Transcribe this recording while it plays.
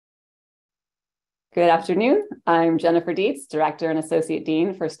Good afternoon. I'm Jennifer Dietz, Director and Associate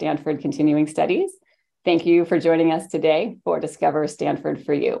Dean for Stanford Continuing Studies. Thank you for joining us today for Discover Stanford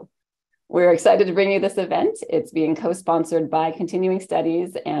for You. We're excited to bring you this event. It's being co-sponsored by Continuing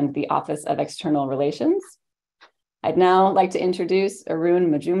Studies and the Office of External Relations. I'd now like to introduce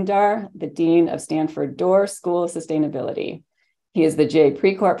Arun Majumdar, the Dean of Stanford Dorr School of Sustainability. He is the J.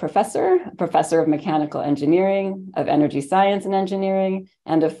 Precourt Professor of Mechanical Engineering, of Energy Science and Engineering,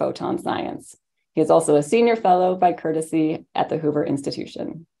 and of Photon Science. He is also a Senior Fellow by courtesy at the Hoover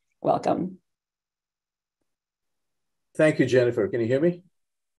Institution. Welcome. Thank you, Jennifer. Can you hear me?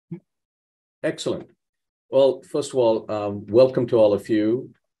 Excellent. Well, first of all, welcome to all of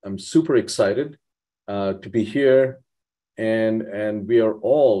you. I'm super excited to be here, and we are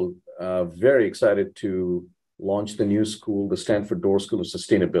all very excited to launch the new school, the Stanford Dorr School of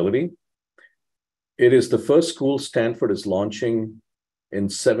Sustainability. It is the first school Stanford is launching in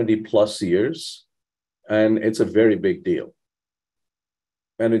 70 plus years, and it's a very big deal.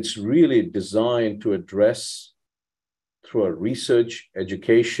 And it's really designed to address, through our research,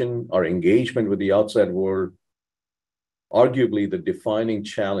 education, our engagement with the outside world, arguably the defining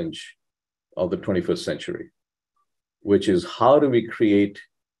challenge of the 21st century, which is how do we create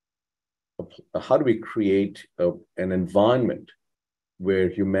an environment where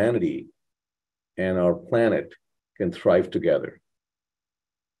humanity and our planet can thrive together.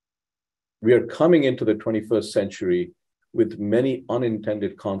 We are coming into the 21st century with many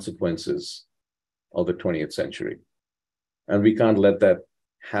unintended consequences of the 20th century, and we can't let that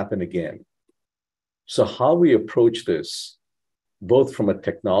happen again. So how we approach this, both from a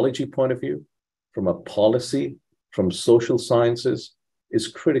technology point of view, from a policy, from social sciences, is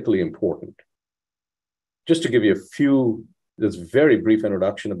critically important. Just to give you this very brief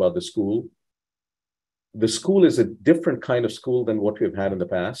introduction about the school. The school is a different kind of school than what we've had in the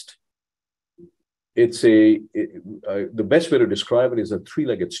past. The best way to describe it is a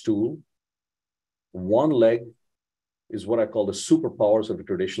three-legged stool. One leg is what I call the superpowers of a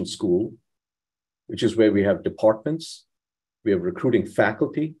traditional school, which is where we have departments, we have recruiting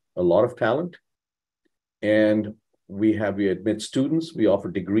faculty, a lot of talent, and we admit students, we offer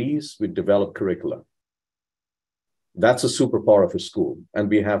degrees, we develop curricula. That's a superpower of a school, and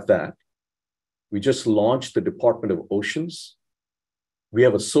we have that. We just launched the Department of Oceans. We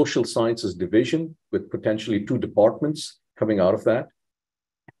have a social sciences division with potentially 2 departments coming out of that,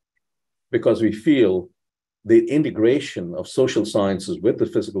 because we feel the integration of social sciences with the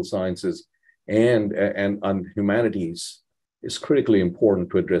physical sciences and humanities is critically important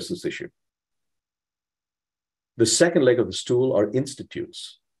to address this issue. The second leg of the stool are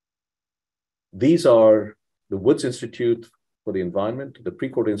institutes. These are the Woods Institute for the Environment, the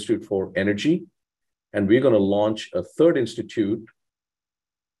Precourt Institute for Energy, and we're going to launch a third institute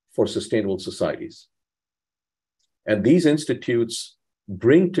for sustainable societies. And these institutes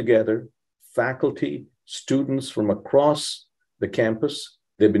bring together faculty, students from across the campus.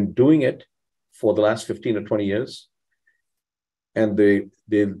 They've been doing it for the last 15 or 20 years. And they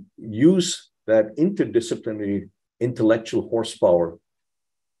use that interdisciplinary intellectual horsepower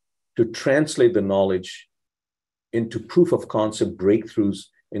to translate the knowledge into proof of concept breakthroughs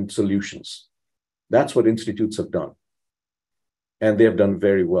in solutions. That's what institutes have done. And they have done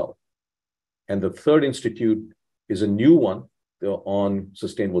very well. And the third institute is a new one on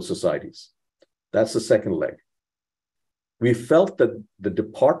sustainable societies. That's the second leg. We felt that the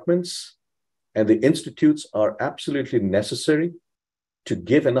departments and the institutes are absolutely necessary to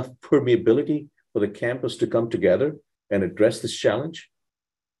give enough permeability for the campus to come together and address this challenge.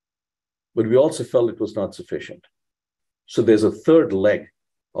 But we also felt it was not sufficient. So there's a third leg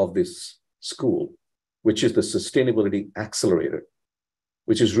of this school, which is the Sustainability Accelerator,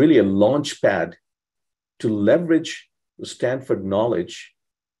 which is really a launch pad to leverage the Stanford knowledge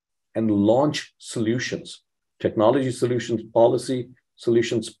and launch solutions, technology solutions, policy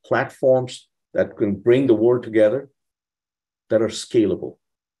solutions, platforms that can bring the world together that are scalable.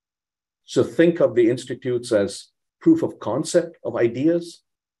 So think of the institutes as proof of concept of ideas,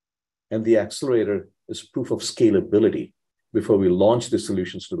 and the accelerator is proof of scalability before we launch the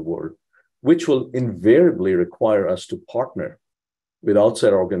solutions to the world, which will invariably require us to partner with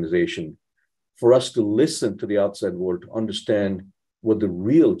outside organization for us to listen to the outside world, to understand what the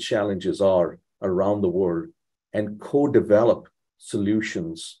real challenges are around the world and co-develop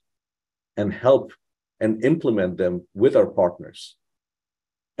solutions and help and implement them with our partners.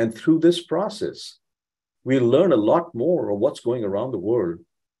 And through this process, we learn a lot more of what's going around the world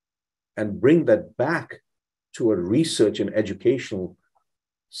and bring that back to a research and educational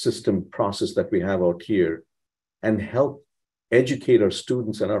system process that we have out here and help educate our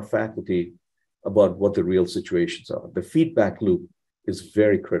students and our faculty about what the real situations are. The feedback loop is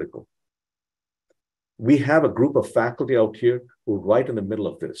very critical. We have a group of faculty out here who are right in the middle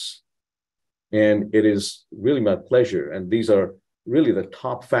of this. And it is really my pleasure. And these are really the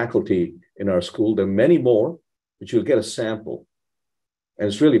top faculty in our school. There are many more, but you'll get a sample. And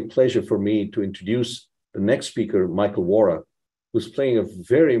it's really a pleasure for me to introduce the next speaker, Michael Wara, who's playing a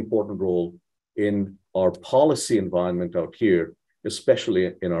very important role in our policy environment out here,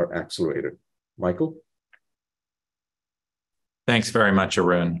 especially in our accelerator. Michael? Thanks very much,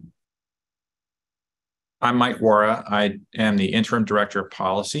 Arun. I'm Mike Wara. I am the Interim Director of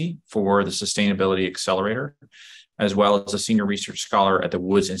Policy for the Sustainability Accelerator, as well as a Senior Research Scholar at the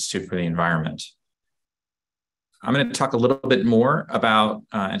Woods Institute for the Environment. I'm going to talk a little bit more about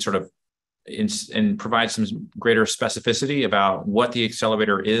and provide some greater specificity about what the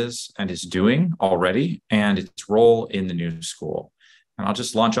accelerator is and is doing already and its role in the new school. And I'll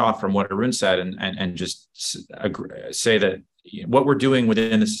just launch off from what Arun said and just say that what we're doing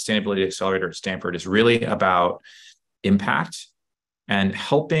within the Sustainability Accelerator at Stanford is really about impact and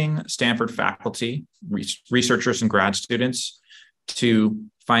helping Stanford faculty, researchers, and grad students to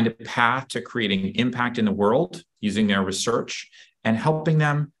find a path to creating impact in the world using their research and helping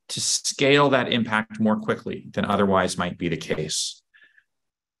them to scale that impact more quickly than otherwise might be the case.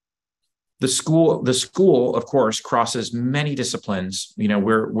 The school, of course, crosses many disciplines.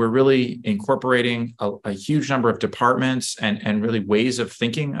 We're really incorporating a huge number of departments and really ways of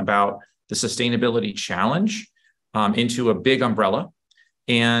thinking about the sustainability challenge into a big umbrella.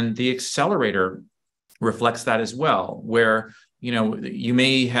 And the accelerator reflects that as well, where you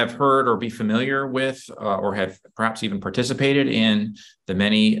may have heard or be familiar with or have perhaps even participated in the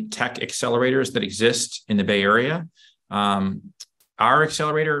many tech accelerators that exist in the Bay Area. Our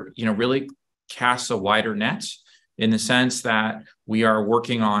accelerator, really casts a wider net in the sense that we are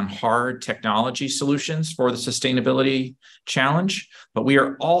working on hard technology solutions for the sustainability challenge, but we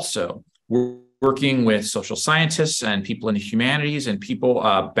are also working with social scientists and people in the humanities and people,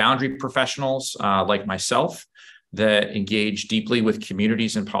 boundary professionals like myself, that engage deeply with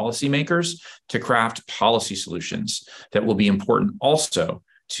communities and policymakers to craft policy solutions that will be important also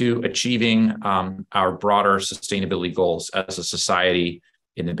to achieving our broader sustainability goals as a society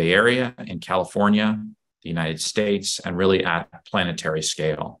in the Bay Area, in California, the United States, and really at planetary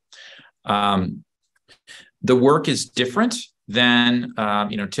scale. The work is different than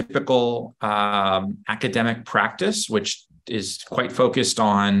typical academic practice, which is quite focused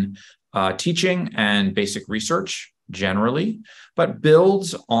on teaching and basic research generally, but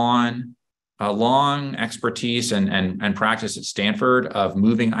builds on a long expertise and practice at Stanford of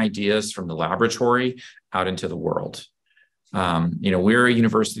moving ideas from the laboratory out into the world. We're a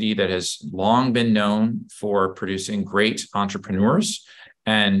university that has long been known for producing great entrepreneurs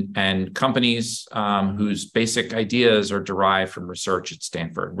and companies whose basic ideas are derived from research at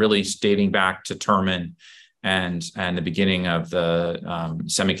Stanford, really dating back to Terman and the beginning of the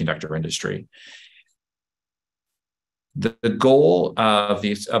semiconductor industry. The goal of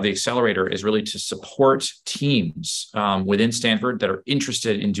the accelerator is really to support teams within Stanford that are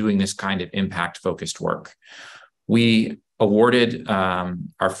interested in doing this kind of impact-focused work. We awarded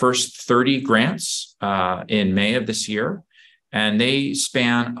our first 30 grants in May of this year, and they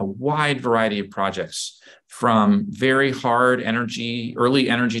span a wide variety of projects, from very hard energy, early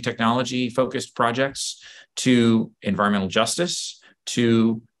energy technology focused projects to environmental justice,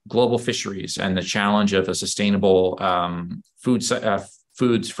 to global fisheries and the challenge of a sustainable foods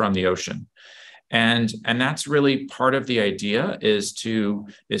from the ocean. And that's really part of the idea is to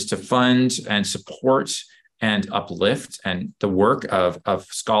fund and support and uplift and the work of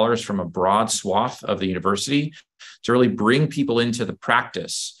scholars from a broad swath of the university to really bring people into the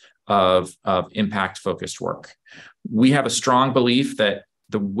practice of impact-focused work. We have a strong belief that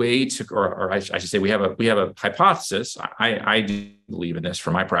the way to, or I should say, we have a hypothesis. I do believe in this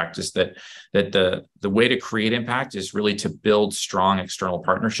from my practice that the way to create impact is really to build strong external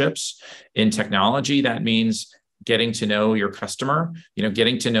partnerships in technology. That means getting to know your customer,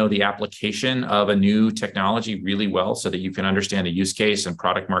 getting to know the application of a new technology really well so that you can understand the use case and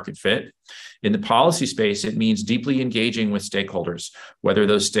product market fit. In the policy space, it means deeply engaging with stakeholders, whether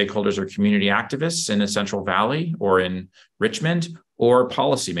those stakeholders are community activists in the Central Valley or in Richmond or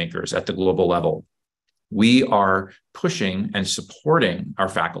policymakers at the global level. We are pushing and supporting our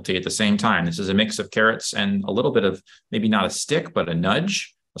faculty at the same time. This is a mix of carrots and a little bit of maybe not a stick, but a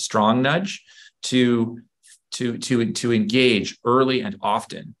nudge, a strong nudge to engage early and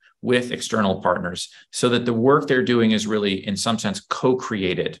often with external partners so that the work they're doing is really, in some sense,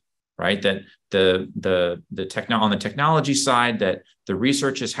 co-created, right? That on the technology side, that the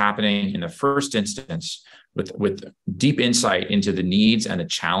research is happening in the first instance with deep insight into the needs and the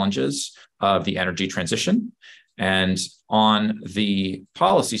challenges of the energy transition. And on the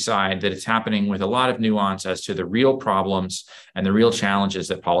policy side, that it's happening with a lot of nuance as to the real problems and the real challenges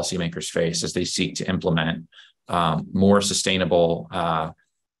that policymakers face as they seek to implement more sustainable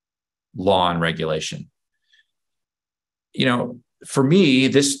law and regulation. For me,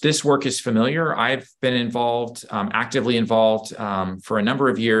 this work is familiar. I've been involved, actively involved for a number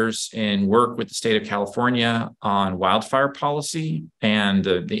of years in work with the state of California on wildfire policy and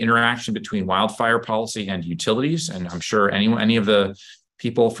the interaction between wildfire policy and utilities. And I'm sure any of the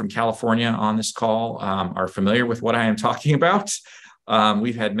people from California on this call are familiar with what I am talking about.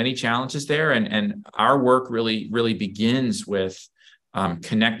 We've had many challenges there, and our work really begins with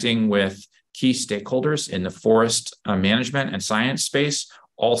connecting with key stakeholders in the forest management and science space,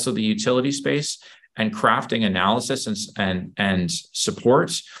 also the utility space, and crafting analysis and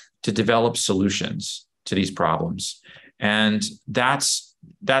support to develop solutions to these problems. And that's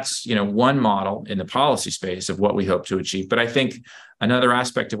one model in the policy space of what we hope to achieve. But I think another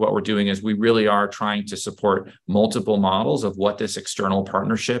aspect of what we're doing is we really are trying to support multiple models of what this external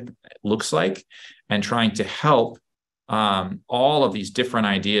partnership looks like, and trying to help all of these different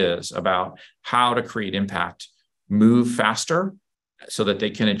ideas about how to create impact move faster so that they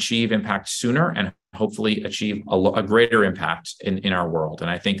can achieve impact sooner and hopefully achieve a greater impact in our world.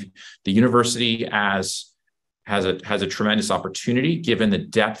 And I think the university has a tremendous opportunity, given the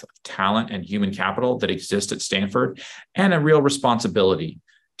depth of talent and human capital that exists at Stanford, and a real responsibility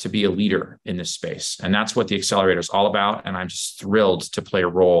to be a leader in this space. And that's what the accelerator is all about. And I'm just thrilled to play a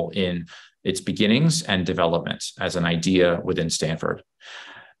role in its beginnings and development as an idea within Stanford.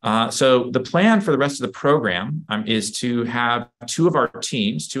 So the plan for the rest of the program is to have two of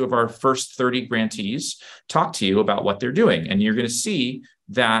our first 30 grantees, talk to you about what they're doing. And you're going to see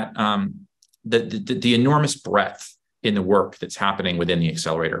that the enormous breadth in the work that's happening within the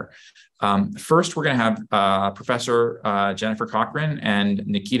accelerator. First, we're going to have Professor Jennifer Cochran and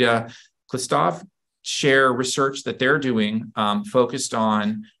Nikita Klistov share research that they're doing focused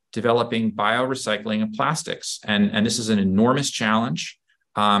on developing biorecycling of plastics. And this is an enormous challenge.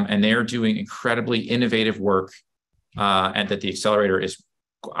 And they're doing incredibly innovative work and that the accelerator is,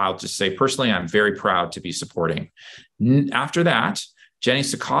 I'll just say personally, I'm very proud to be supporting. After that, Jenny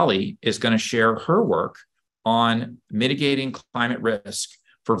Sakali is going to share her work on mitigating climate risk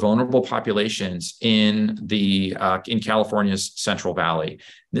for vulnerable populations in California's Central Valley.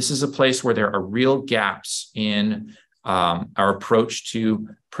 This is a place where there are real gaps in our approach to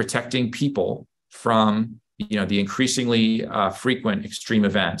protecting people from the increasingly frequent extreme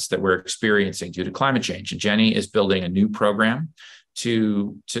events that we're experiencing due to climate change. And Jenny is building a new program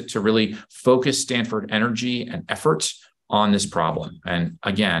to really focus Stanford energy and efforts on this problem. And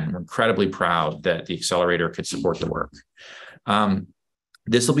again, we're incredibly proud that the accelerator could support the work.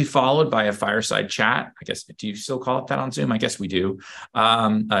 This will be followed by a fireside chat. I guess, do you still call it that on Zoom? I guess we do.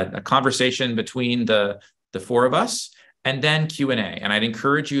 A conversation between the four of us, and then Q&A. And I'd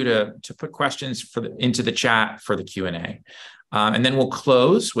encourage you to put questions into the chat for the Q&A. And then we'll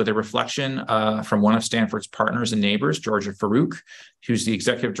close with a reflection from one of Stanford's partners and neighbors, Georgia Farouk, who's the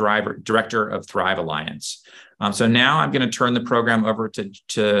executive director of Thrive Alliance. So now I'm going to turn the program over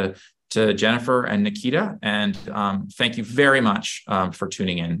to Jennifer and Nikita. And thank you very much for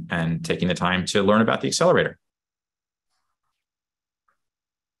tuning in and taking the time to learn about the accelerator.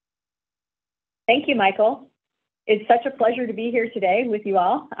 Thank you, Michael. It's such a pleasure to be here today with you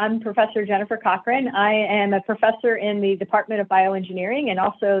all. I'm Professor Jennifer Cochran. I am a professor in the Department of Bioengineering and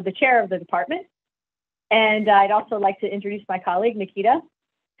also the chair of the department. And I'd also like to introduce my colleague, Nikita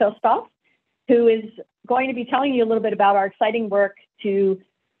Klistov, who is going to be telling you a little bit about our exciting work to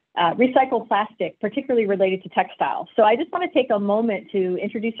recycle plastic, particularly related to textiles. So I just want to take a moment to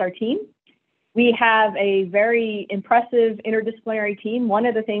introduce our team. We have a very impressive interdisciplinary team. One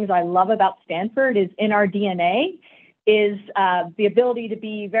of the things I love about Stanford is in our DNA is the ability to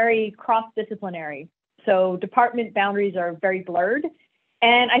be very cross-disciplinary. So department boundaries are very blurred.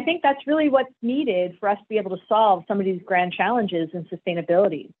 And I think that's really what's needed for us to be able to solve some of these grand challenges in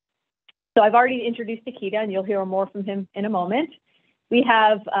sustainability. So I've already introduced Nikita, and you'll hear more from him in a moment. We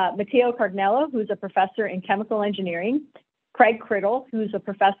have Matteo Cardinello, who's a professor in chemical engineering, Craig Criddle, who's a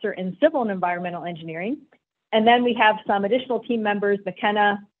professor in civil and environmental engineering. And then we have some additional team members,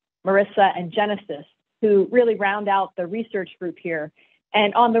 McKenna, Marissa, and Genesis, who really round out the research group here.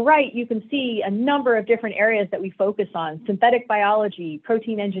 And on the right, you can see a number of different areas that we focus on: synthetic biology,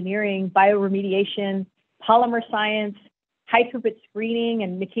 protein engineering, bioremediation, polymer science, high throughput screening,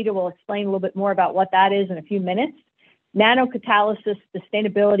 and Nikita will explain a little bit more about what that is in a few minutes, nanocatalysis,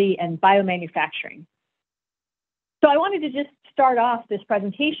 sustainability, and biomanufacturing. So I wanted to just start off this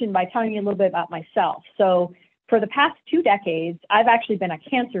presentation by telling you a little bit about myself. So for the past 2 decades, I've actually been a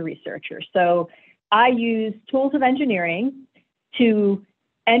cancer researcher. So I use tools of engineering to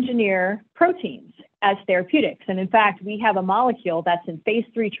engineer proteins as therapeutics. And in fact, we have a molecule that's in phase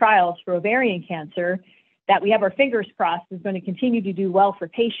 3 trials for ovarian cancer that we have our fingers crossed is going to continue to do well for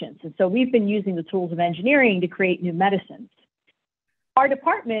patients. And so we've been using the tools of engineering to create new medicines. Our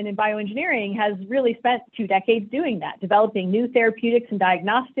department in bioengineering has really spent 2 decades doing that, developing new therapeutics and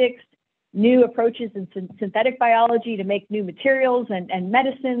diagnostics, new approaches in synthetic biology to make new materials and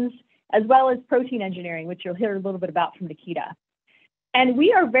medicines, as well as protein engineering, which you'll hear a little bit about from Nikita. And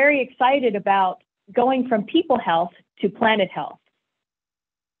we are very excited about going from people health to planet health.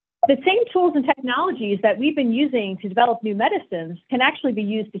 The same tools and technologies that we've been using to develop new medicines can actually be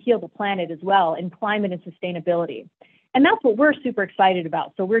used to heal the planet as well in climate and sustainability. And that's what we're super excited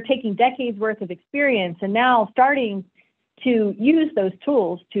about. So we're taking decades worth of experience and now starting to use those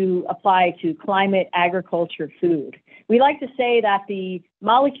tools to apply to climate, agriculture, food. We like to say that the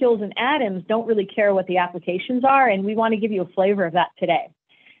molecules and atoms don't really care what the applications are, and we want to give you a flavor of that today.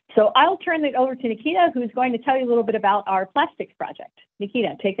 So I'll turn it over to Nikita, who's going to tell you a little bit about our plastics project.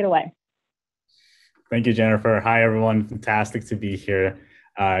 Nikita, take it away. Thank you, Jennifer. Hi, everyone. Fantastic to be here.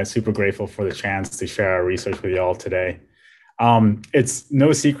 Super grateful for the chance to share our research with you all today. It's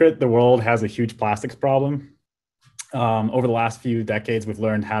no secret the world has a huge plastics problem. Over the last few decades, we've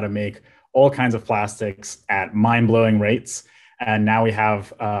learned how to make all kinds of plastics at mind-blowing rates. And now we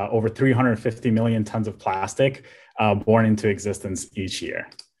have over 350 million tons of plastic born into existence each year.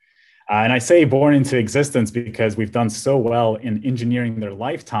 And I say born into existence because we've done so well in engineering their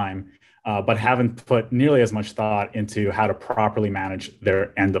lifetime, but haven't put nearly as much thought into how to properly manage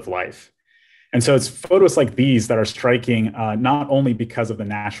their end of life. And so it's photos like these that are striking, not only because of the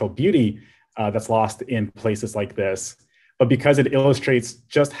natural beauty that's lost in places like this, but because it illustrates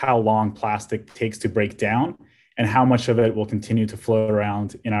just how long plastic takes to break down and how much of it will continue to float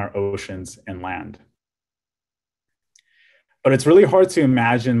around in our oceans and land. But it's really hard to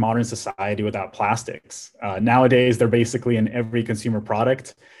imagine modern society without plastics. Nowadays, they're basically in every consumer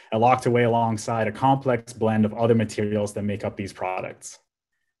product, locked away alongside a complex blend of other materials that make up these products.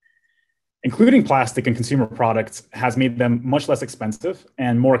 Including plastic in consumer products has made them much less expensive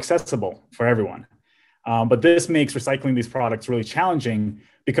and more accessible for everyone. But this makes recycling these products really challenging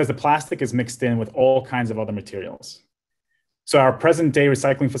because the plastic is mixed in with all kinds of other materials. So our present day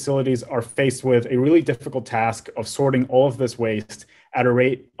recycling facilities are faced with a really difficult task of sorting all of this waste at a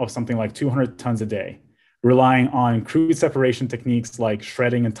rate of something like 200 tons a day, relying on crude separation techniques like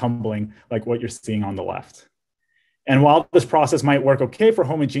shredding and tumbling, like what you're seeing on the left. And while this process might work okay for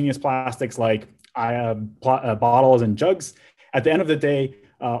homogeneous plastics like bottles and jugs, at the end of the day,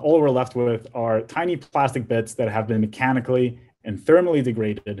 all we're left with are tiny plastic bits that have been mechanically and thermally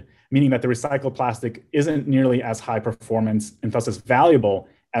degraded, meaning that the recycled plastic isn't nearly as high performance and thus as valuable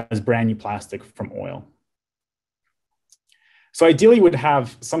as brand new plastic from oil. So ideally, we'd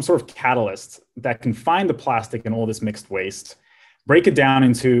have some sort of catalyst that can find the plastic in all this mixed waste, break it down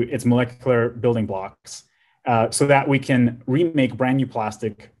into its molecular building blocks, so that we can remake brand new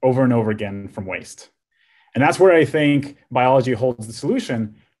plastic over and over again from waste. And that's where I think biology holds the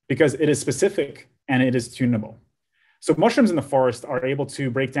solution, because it is specific and it is tunable. So mushrooms in the forest are able to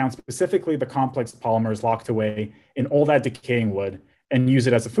break down specifically the complex polymers locked away in all that decaying wood and use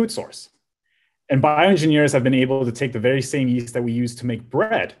it as a food source. And bioengineers have been able to take the very same yeast that we use to make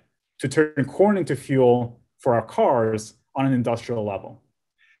bread to turn corn into fuel for our cars on an industrial level.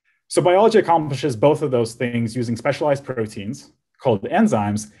 So biology accomplishes both of those things using specialized proteins called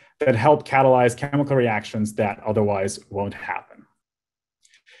enzymes that help catalyze chemical reactions that otherwise won't happen.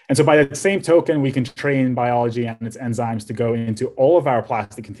 And so by the same token, we can train biology and its enzymes to go into all of our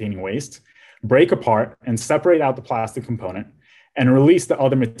plastic containing waste, break apart and separate out the plastic component, and release the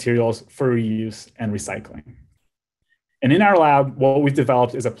other materials for reuse and recycling. And in our lab, what we've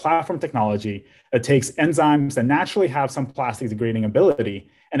developed is a platform technology that takes enzymes that naturally have some plastic degrading ability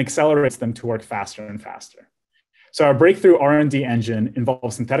and accelerates them to work faster and faster. So our breakthrough R&D engine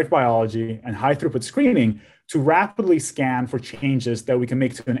involves synthetic biology and high throughput screening to rapidly scan for changes that we can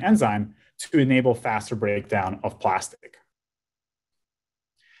make to an enzyme to enable faster breakdown of plastic.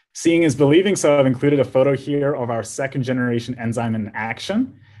 Seeing is believing, so I've included a photo here of our second generation enzyme in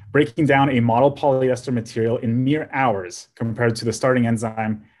action, breaking down a model polyester material in mere hours compared to the starting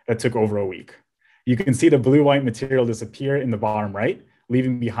enzyme that took over a week. You can see the blue-white material disappear in the bottom right,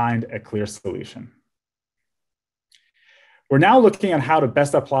 leaving behind a clear solution. We're now looking at how to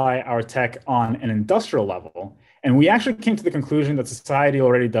best apply our tech on an industrial level. And we actually came to the conclusion that society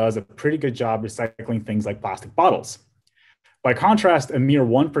already does a pretty good job recycling things like plastic bottles. By contrast, a mere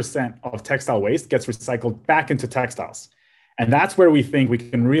 1% of textile waste gets recycled back into textiles. And that's where we think we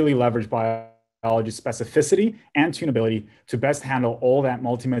can really leverage biology specificity and tunability to best handle all that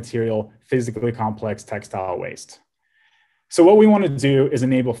multi-material, physically complex textile waste. So what we want to do is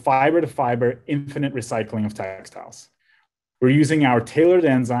enable fiber-to-fiber infinite recycling of textiles. We're using our tailored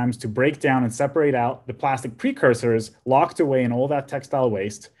enzymes to break down and separate out the plastic precursors locked away in all that textile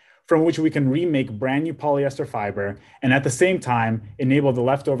waste, from which we can remake brand new polyester fiber, and at the same time, enable the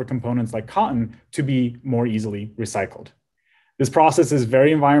leftover components like cotton to be more easily recycled. This process is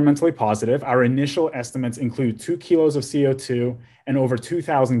very environmentally positive. Our initial estimates include 2 kilos of CO2 and over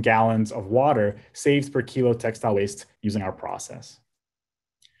 2,000 gallons of water saved per kilo textile waste using our process.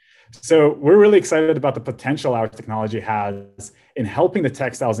 So we're really excited about the potential our technology has in helping the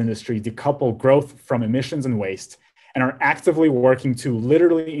textiles industry decouple growth from emissions and waste, and are actively working to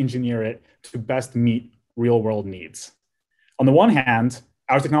literally engineer it to best meet real-world needs. On the one hand,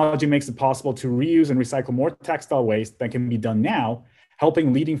 our technology makes it possible to reuse and recycle more textile waste than can be done now,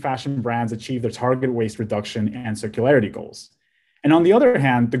 helping leading fashion brands achieve their target waste reduction and circularity goals. And on the other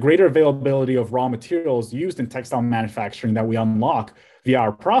hand, the greater availability of raw materials used in textile manufacturing that we unlock via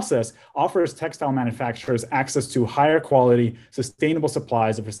our process offers textile manufacturers access to higher quality, sustainable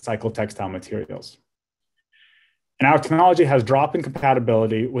supplies of recycled textile materials. And our technology has drop-in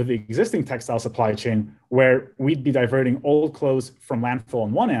compatibility with the existing textile supply chain, where we'd be diverting old clothes from landfill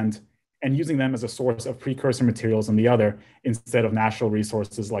on one end and using them as a source of precursor materials on the other, instead of natural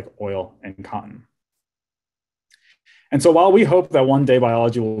resources like oil and cotton. And so while we hope that one day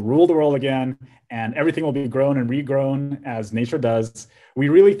biology will rule the world again and everything will be grown and regrown as nature does, we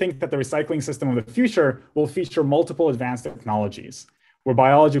really think that the recycling system of the future will feature multiple advanced technologies, where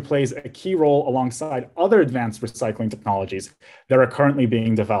biology plays a key role alongside other advanced recycling technologies that are currently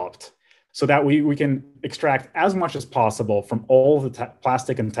being developed, so that we can extract as much as possible from all the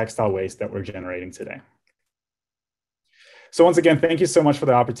plastic and textile waste that we're generating today. So once again, thank you so much for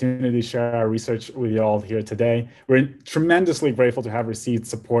the opportunity to share our research with you all here today. We're tremendously grateful to have received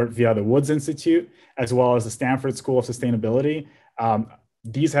support via the Woods Institute, as well as the Stanford School of Sustainability.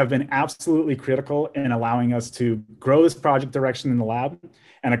 These have been absolutely critical in allowing us to grow this project direction in the lab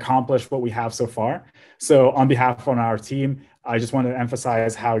and accomplish what we have so far. So on behalf of our team, I just want to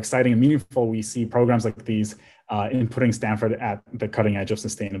emphasize how exciting and meaningful we see programs like these in putting Stanford at the cutting edge of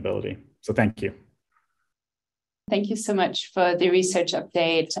sustainability. So thank you. Thank you so much for the research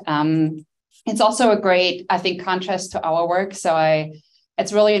update. It's also a great, I think, contrast to our work. So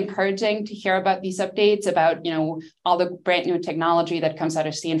it's really encouraging to hear about these updates about, all the brand new technology that comes out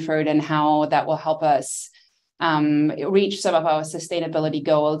of Stanford and how that will help us reach some of our sustainability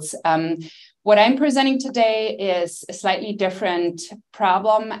goals. What I'm presenting today is a slightly different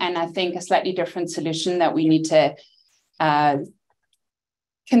problem, and I think a slightly different solution that we need to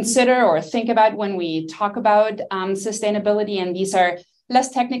consider or think about when we talk about sustainability. And these are less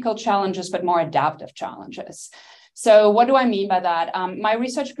technical challenges, but more adaptive challenges. So what do I mean by that? My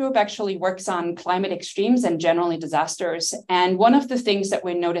research group actually works on climate extremes and generally disasters. And one of the things that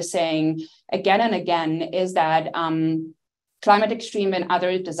we're noticing again and again is that climate extreme and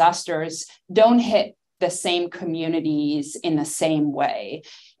other disasters don't hit the same communities in the same way.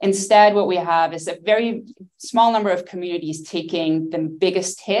 Instead, what we have is a very small number of communities taking the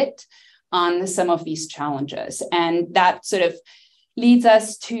biggest hit on some of these challenges. And that sort of leads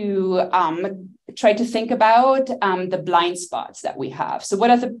us to try to think about the blind spots that we have. So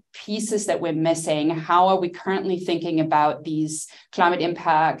what are the pieces that we're missing? How are we currently thinking about these climate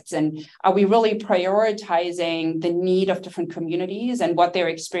impacts? And are we really prioritizing the need of different communities and what they're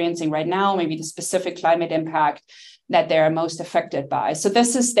experiencing right now, maybe the specific climate impact that they're most affected by? So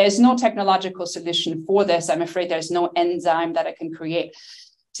there's no technological solution for this. I'm afraid there's no enzyme that I can create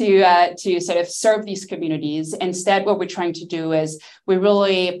to sort of serve these communities. Instead, what we're trying to do is we're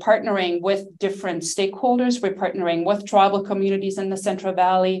really partnering with different stakeholders. We're partnering with tribal communities in the Central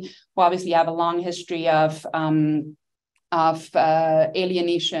Valley, who obviously have a long history of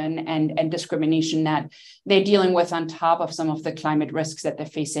alienation and discrimination that they're dealing with on top of some of the climate risks that they're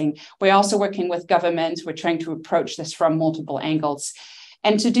facing. We're also working with governments. We're trying to approach this from multiple angles.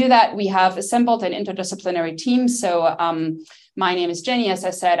 And to do that, we have assembled an interdisciplinary team. So my name is Jenny. As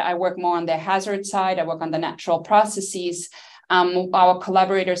I said, I work more on the hazard side. I work on the natural processes. Our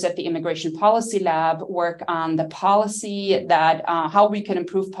collaborators at the Immigration Policy Lab work on the policy that how we can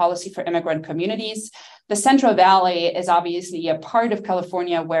improve policy for immigrant communities. The Central Valley is obviously a part of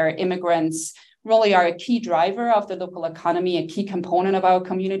California where immigrants really are a key driver of the local economy, a key component of our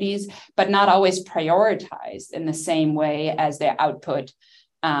communities, but not always prioritized in the same way as their output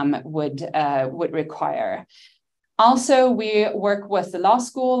would require. Also, we work with the law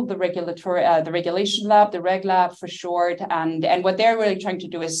school, the regulation lab, the reg lab for short, and what they're really trying to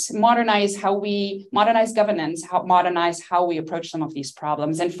do is modernize governance, modernize how we approach some of these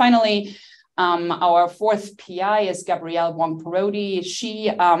problems. And finally, our fourth PI is Gabrielle Wong-Parodi.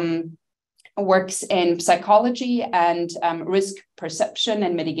 She works in psychology and risk perception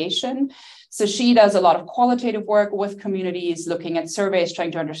and mitigation. So she does a lot of qualitative work with communities, looking at surveys,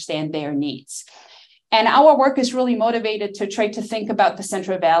 trying to understand their needs. And our work is really motivated to try to think about the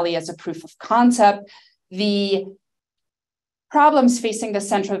Central Valley as a proof of concept. The problems facing the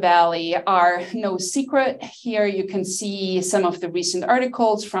Central Valley are no secret. Here you can see some of the recent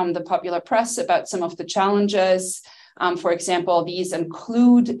articles from the popular press about some of the challenges. For example, these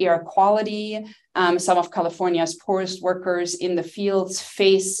include air quality. Some of California's poorest workers in the fields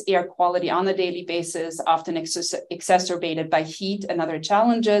face air quality on a daily basis, often exacerbated by heat and other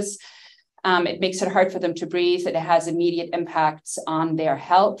challenges. It makes it hard for them to breathe. It has immediate impacts on their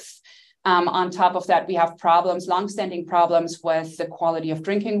health. On top of that, we have longstanding problems with the quality of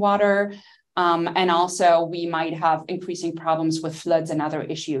drinking water. And also we might have increasing problems with floods and other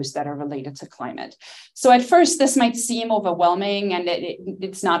issues that are related to climate. So at first, this might seem overwhelming, and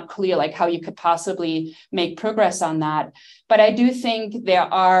it's not clear like how you could possibly make progress on that. But I do think there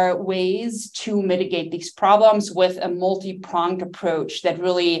are ways to mitigate these problems with a multi-pronged approach that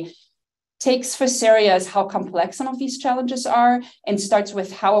really takes for serious how complex some of these challenges are and starts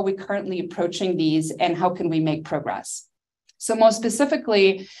with how are we currently approaching these and how can we make progress. So more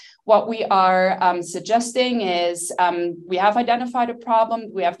specifically, what we are suggesting is we have identified a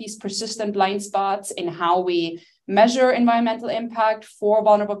problem. We have these persistent blind spots in how we measure environmental impact for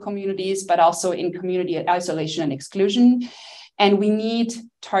vulnerable communities, but also in community isolation and exclusion. And we need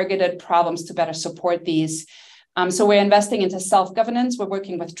targeted problems to better support these. So we're investing into self-governance. We're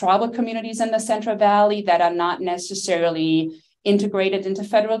working with tribal communities in the Central Valley that are not necessarily integrated into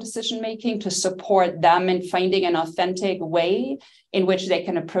federal decision-making to support them in finding an authentic way in which they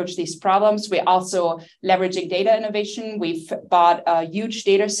can approach these problems. We're also leveraging data innovation. We've bought a huge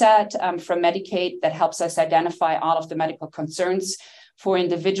data set from Medicaid that helps us identify all of the medical concerns for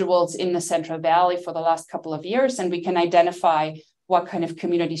individuals in the Central Valley for the last couple of years, and we can identify what kind of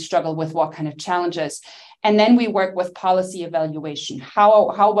communities struggle with what kind of challenges. And then we work with policy evaluation.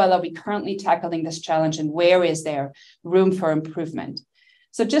 How well are we currently tackling this challenge, and where is there room for improvement?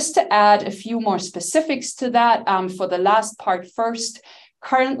 So just to add a few more specifics to that, for the last part first,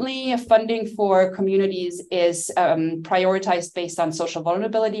 currently funding for communities is prioritized based on social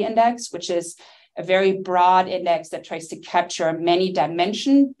vulnerability index, which is a very broad index that tries to capture many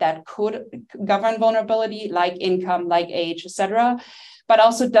dimensions that could govern vulnerability, like income, like age, et cetera, but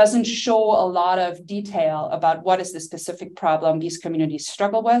also doesn't show a lot of detail about what is the specific problem these communities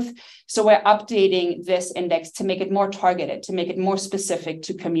struggle with. So we're updating this index to make it more targeted, to make it more specific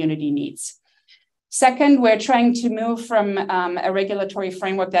to community needs. Second, we're trying to move from a regulatory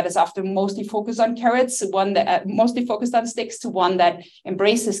framework that is often mostly focused on carrots, one that mostly focused on sticks, to one that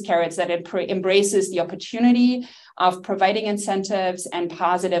embraces carrots, that embraces the opportunity of providing incentives and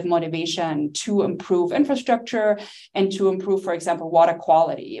positive motivation to improve infrastructure and to improve, for example, water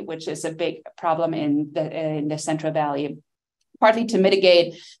quality, which is a big problem in the Central Valley. Partly to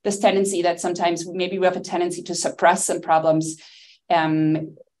mitigate this tendency that sometimes maybe we have a tendency to suppress some problems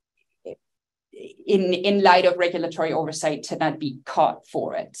in light of regulatory oversight to not be caught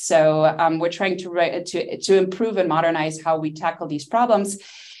for it. So we're trying to improve and modernize how we tackle these problems.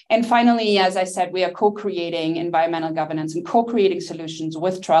 And finally, as I said, we are co-creating environmental governance and co-creating solutions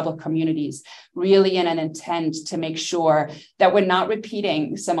with tribal communities, really in an intent to make sure that we're not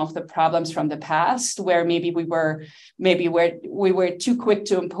repeating some of the problems from the past, where maybe we were too quick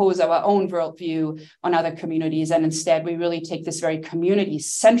to impose our own worldview on other communities, and instead we really take this very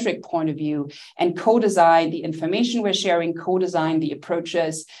community-centric point of view and co-design the information we're sharing, co-design the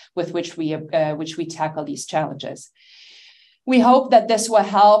approaches with which we tackle these challenges. We hope that this will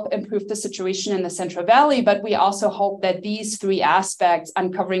help improve the situation in the Central Valley, but we also hope that these three aspects,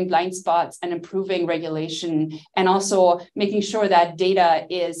 uncovering blind spots and improving regulation, and also making sure that data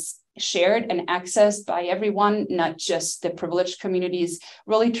is shared and accessed by everyone, not just the privileged communities,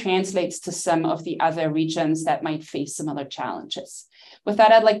 really translates to some of the other regions that might face similar challenges. With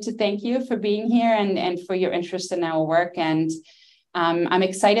that, I'd like to thank you for being here and for your interest in our work. And I'm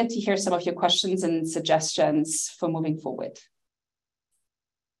excited to hear some of your questions and suggestions for moving forward.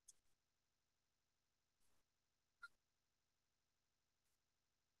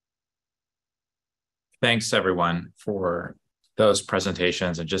 Thanks, everyone, for those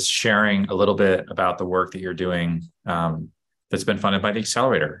presentations and just sharing a little bit about the work that you're doing that's been funded by the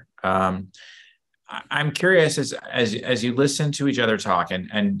Accelerator. I'm curious as you listen to each other talk,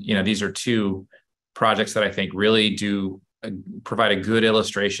 and you know, these are two projects that I think really do provide a good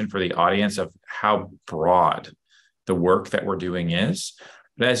illustration for the audience of how broad the work that we're doing is.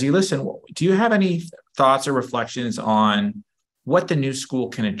 But as you listen, do you have any thoughts or reflections on what the new school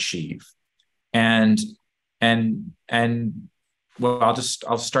can achieve? And well,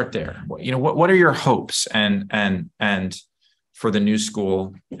 I'll start there. You know, what are your hopes and for the new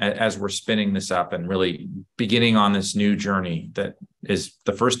school as we're spinning this up and really beginning on this new journey that is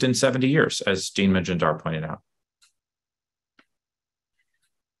the first in 70 years, as Dean Majumdar pointed out?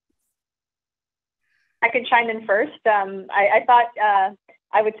 I could chime in first. I thought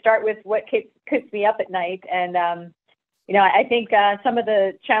I would start with what keeps me up at night. And, you know, I think some of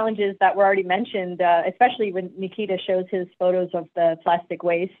the challenges that were already mentioned, especially when Nikita shows his photos of the plastic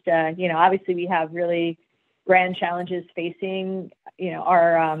waste, you know, obviously we have really grand challenges facing, you know,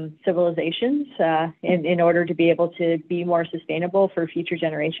 our civilizations in order to be able to be more sustainable for future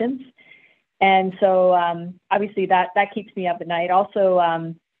generations. And so obviously that keeps me up at night.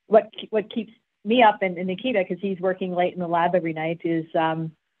 Also, what keeps me up and Nikita, because he's working late in the lab every night, is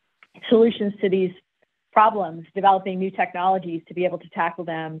solutions to these problems, developing new technologies to be able to tackle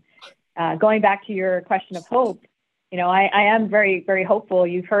them. Going back to your question of hope, you know, I am very, very hopeful.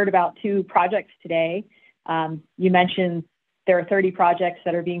 You've heard about 2 projects today. You mentioned there are 30 projects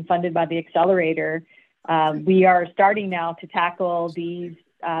that are being funded by the Accelerator. We are starting now to tackle these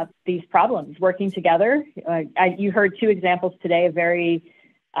problems, working together. You heard 2 examples today of very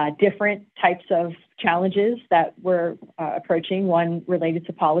different types of challenges that we're approaching, one related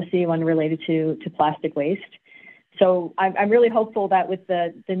to policy, one related to plastic waste. So I'm really hopeful that with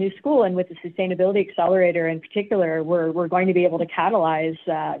the new school and with the Sustainability Accelerator in particular, we're going to be able to catalyze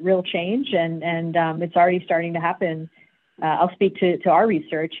real change, and it's already starting to happen. I'll speak to our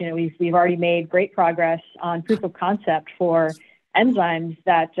research. You know, we've already made great progress on proof of concept for enzymes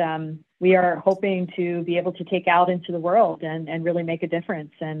that we are hoping to be able to take out into the world and really make a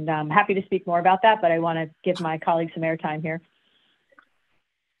difference. And I'm happy to speak more about that, but I want to give my colleagues some airtime here.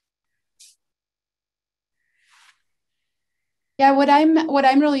 Yeah, what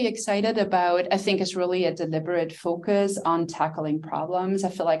I'm really excited about, I think, is really a deliberate focus on tackling problems. I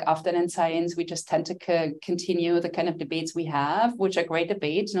feel like often in science, we just tend to continue the kind of debates we have, which are great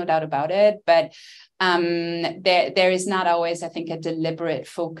debates, no doubt about it. But there is not always, I think, a deliberate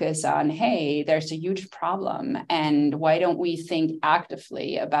focus on, hey, there's a huge problem, and why don't we think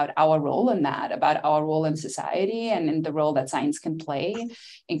actively about our role in that, about our role in society, and in the role that science can play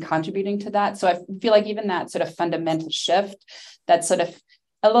in contributing to that. So I feel like even that sort of fundamental shift, that's sort of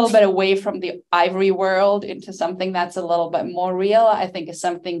a little bit away from the ivory world into something that's a little bit more real, I think is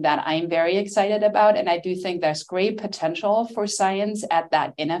something that I'm very excited about. And I do think there's great potential for science at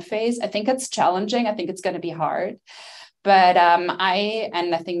that interface. I think it's challenging. I think it's going to be hard. But I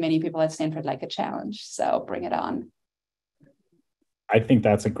think many people at Stanford like a challenge. So bring it on. I think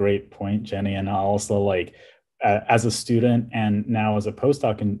that's a great point, Jenny. And I also like, as a student and now as a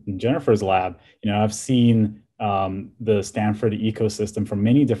postdoc in Jennifer's lab, you know, I've seen the Stanford ecosystem from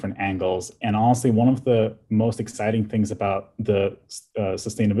many different angles. And honestly, one of the most exciting things about the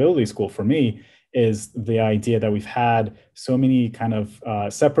Sustainability School for me is the idea that we've had so many kind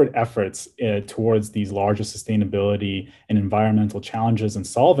of separate efforts towards these larger sustainability and environmental challenges and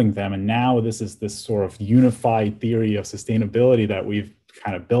solving them. And now this is this sort of unified theory of sustainability that we've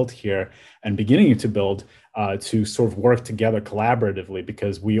kind of built here and beginning to build to sort of work together collaboratively,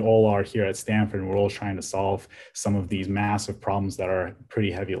 because we all are here at Stanford and we're all trying to solve some of these massive problems that are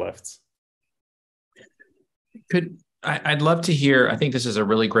pretty heavy lifts. I'd love to hear, I think this is a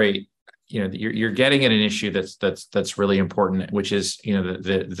really great, you know, you're getting at an issue that's really important, which is, you know,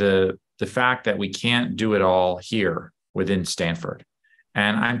 the fact that we can't do it all here within Stanford.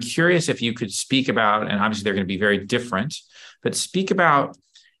 And I'm curious if you could speak about, and obviously they're going to be very different, but speak about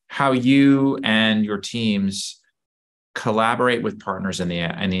how you and your teams collaborate with partners in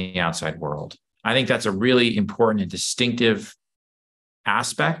the outside world. I think that's a really important and distinctive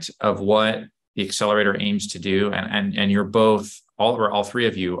aspect of what the Accelerator aims to do. And you're both, all 3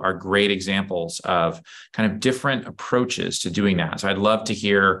 of you are great examples of kind of different approaches to doing that. So I'd love to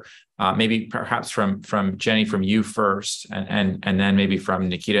hear maybe perhaps from Jenny, from you first, and then maybe from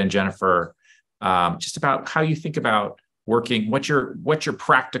Nikita and Jennifer, just about how you think about working, what your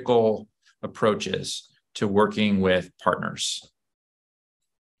practical approach is to working with partners.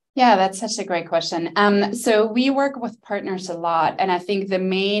 Yeah, that's such a great question. So we work with partners a lot, and I think the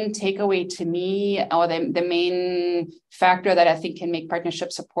main takeaway to me, or the main factor that I think can make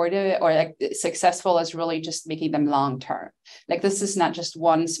partnerships supportive or like successful, is really just making them long term. Like, this is not just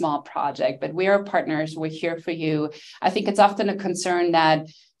one small project, but we are partners. We're here for you. I think it's often a concern that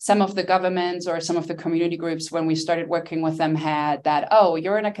some of the governments or some of the community groups, when we started working with them, had that, oh,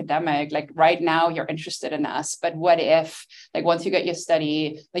 you're an academic, like right now you're interested in us, but what if, like, once you get your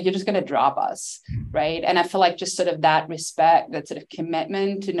study, like, you're just going to drop us, right? And I feel like just sort of that respect, that sort of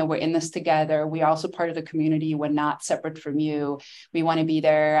commitment to know we're in this together. We're also part of the community. We're not separate from you. We want to be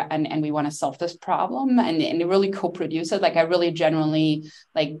there, and we want to solve this problem and really co-produce it. Like, I really genuinely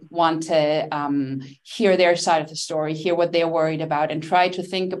like want to hear their side of the story, hear what they're worried about, and try to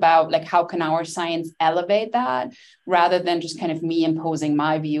think about, like, how can our science elevate that, rather than just kind of me imposing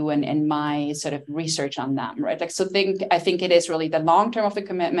my view and my sort of research on them, right? Like, so I think it is really the long term of the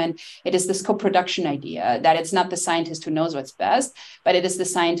commitment. It is this co-production idea that it's not the scientist who knows what's best, but it is the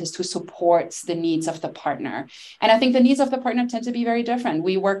scientist who supports the needs of the partner. And I think the needs of the partner tend to be very different.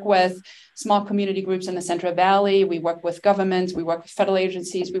 We work with small community groups in the Central Valley. We work with governments. We work with federal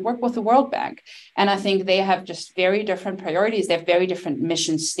agencies. We work with the World Bank. And I think they have just very different priorities. They have very different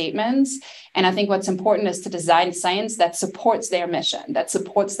mission statements. And I think what's important is to design science that supports their mission, that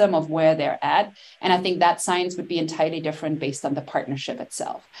supports them of where they're at. And I think that science would be entirely different based on the partnership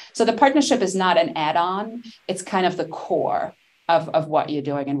itself. So the partnership is not an add-on. It's kind of the core of what you're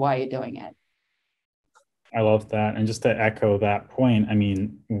doing and why you're doing it. I love that. And just to echo that point, I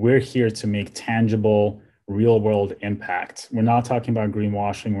mean, we're here to make tangible, real world impact. We're not talking about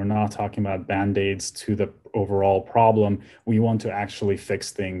greenwashing. We're not talking about band-aids to the overall problem. We want to actually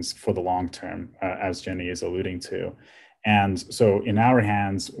fix things for the long term, as Jenny is alluding to. And so in our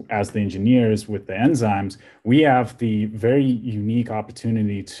hands, as the engineers with the enzymes, we have the very unique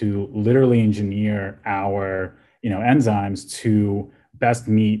opportunity to literally engineer our enzymes to best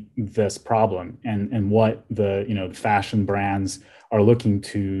meet this problem and what the fashion brands are looking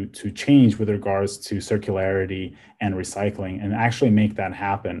to change with regards to circularity and recycling, and actually make that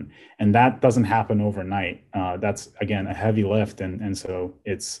happen. And that doesn't happen overnight. That's, again, a heavy lift, and so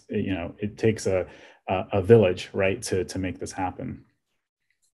it's it takes a village, right, to make this happen.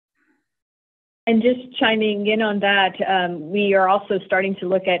 And just chiming in on that, we are also starting to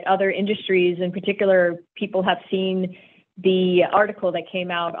look at other industries. In particular, people have seen the article that came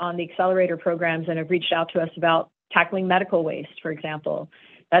out on the accelerator programs and have reached out to us about tackling medical waste, for example.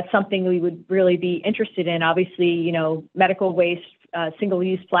 That's something we would really be interested in. Obviously, medical waste,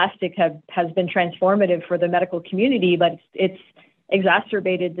 single-use plastic has been transformative for the medical community, but it's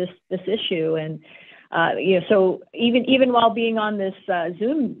exacerbated this issue. And so even while being on this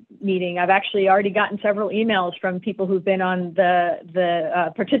Zoom meeting, I've actually already gotten several emails from people who've been on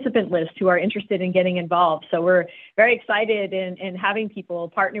the participant list who are interested in getting involved. So we're very excited in having people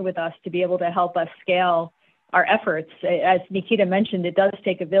partner with us to be able to help us scale our efforts. As Nikita mentioned, it does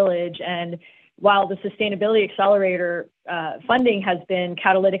take a village. And while the Sustainability Accelerator funding has been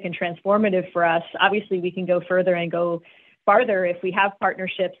catalytic and transformative for us, obviously we can go further and go farther if we have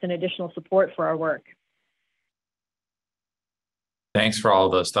partnerships and additional support for our work. Thanks for all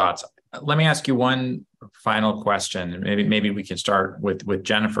of those thoughts. Let me ask you one final question, and maybe we can start with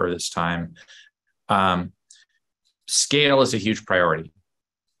Jennifer this time. Scale is a huge priority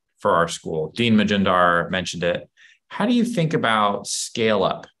for our school. Dean Majumdar mentioned it. How do you think about scale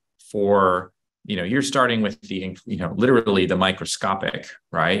up for, you're starting with the, literally the microscopic,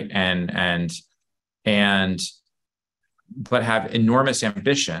 right? But have enormous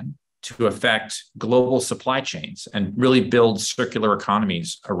ambition to affect global supply chains and really build circular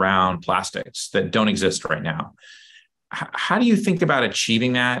economies around plastics that don't exist right now. How do you think about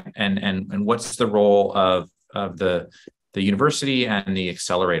achieving that? And what's the role of the university and the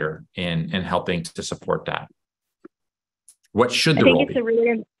accelerator in helping to support that? What should the role be?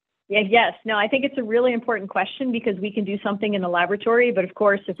 I think it's a really important question, because we can do something in the laboratory, but of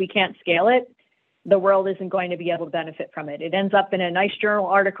course, if we can't scale it, the world isn't going to be able to benefit from it. It ends up in a nice journal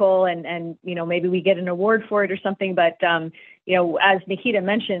article and maybe we get an award for it or something. But, as Nikita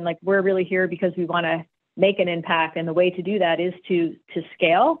mentioned, like, we're really here because we want to make an impact. And the way to do that is to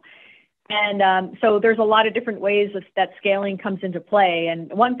scale. And so there's a lot of different ways that scaling comes into play.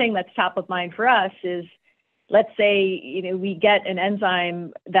 And one thing that's top of mind for us is, let's say, we get an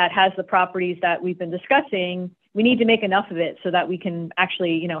enzyme that has the properties that we've been discussing. We need to make enough of it so that we can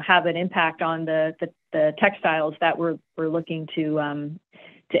actually, have an impact on the textiles that we're looking to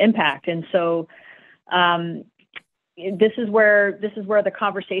impact. And so, this is where the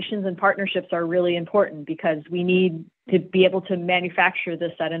conversations and partnerships are really important, because we need to be able to manufacture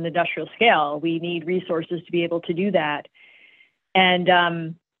this at an industrial scale. We need resources to be able to do that.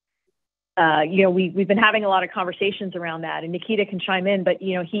 And, we've been having a lot of conversations around that, and Nikita can chime in, but,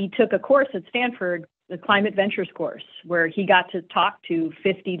 he took a course at Stanford, the Climate Ventures course, where he got to talk to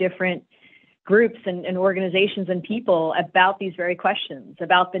 50 different groups and organizations and people about these very questions,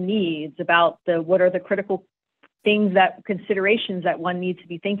 about the needs, about what are the critical considerations that one needs to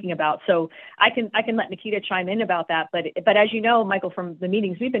be thinking about. So I can let Nikita chime in about that. But as you know, Michael, from the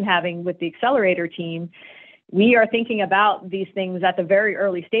meetings we've been having with the accelerator team, we are thinking about these things at the very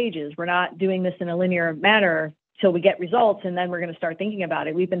early stages. We're not doing this in a linear manner till we get results, and then we're going to start thinking about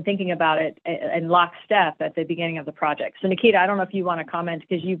it. We've been thinking about it in lockstep at the beginning of the project. So Nikita, I don't know if you want to comment,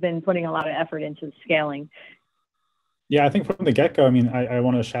 because you've been putting a lot of effort into scaling. Yeah, I think from the get-go, I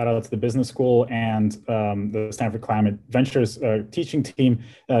want to shout out to the business school and the Stanford Climate Ventures teaching team.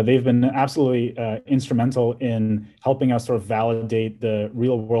 They've been absolutely instrumental in helping us sort of validate the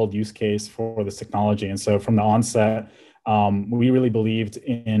real-world use case for this technology. And so from the onset, we really believed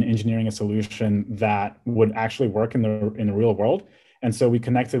in engineering a solution that would actually work in the real world. And so we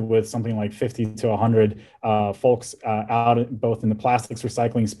connected with something like 50 to 100 folks out both in the plastics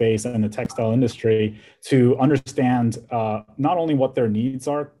recycling space and the textile industry to understand not only what their needs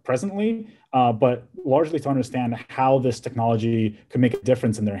are presently, but largely to understand how this technology could make a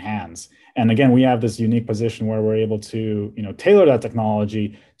difference in their hands. And again, we have this unique position where we're able to tailor that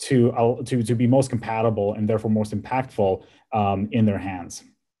technology to be most compatible and therefore most impactful in their hands.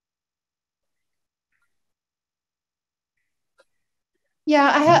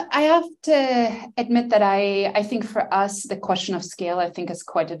 Yeah, I have to admit that I think for us, the question of scale, I think, is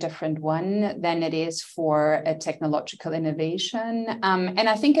quite a different one than it is for a technological innovation. And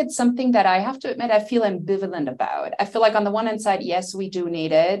I think it's something that I have to admit, I feel ambivalent about. I feel like on the one hand side, yes, we do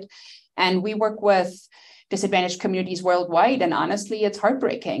need it. And we work with disadvantaged communities worldwide. And honestly, it's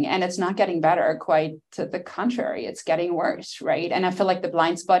heartbreaking, and it's not getting better. Quite to the contrary, it's getting worse, right? And I feel like the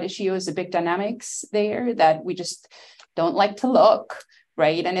blind spot issue is a big dynamics there that we just don't like to look,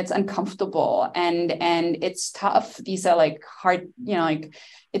 right? And it's uncomfortable and it's tough. These are like hard,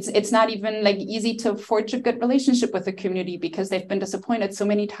 it's not even like easy to forge a good relationship with the community because they've been disappointed so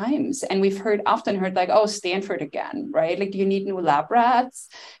many times. And we've often heard like, oh, Stanford again, right? Like, do you need new lab rats?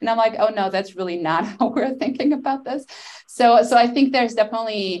 And I'm like, oh no, that's really not how we're thinking about this. So I think there's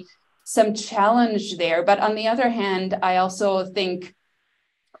definitely some challenge there. But on the other hand, I also think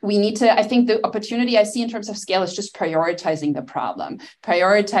I think the opportunity I see in terms of scale is just prioritizing the problem,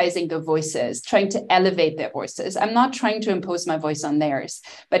 prioritizing the voices, trying to elevate their voices. I'm not trying to impose my voice on theirs,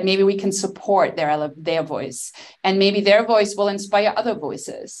 but maybe we can support their voice, and maybe their voice will inspire other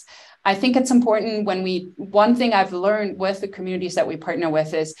voices. I think it's important one thing I've learned with the communities that we partner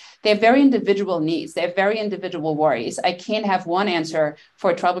with is they have very individual needs. They have very individual worries. I can't have one answer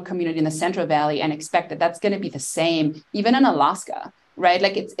for a tribal community in the Central Valley and expect that that's going to be the same, even in Alaska. Right?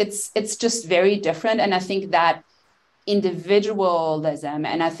 Like it's just very different. And I think that individualism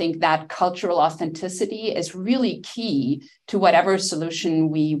and I think that cultural authenticity is really key to whatever solution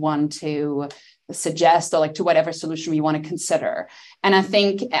we want to suggest, or like to whatever solution we want to consider. And I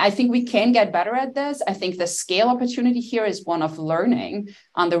think we can get better at this. I think the scale opportunity here is one of learning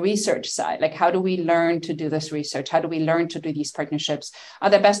on the research side. Like, how do we learn to do this research? How do we learn to do these partnerships? Are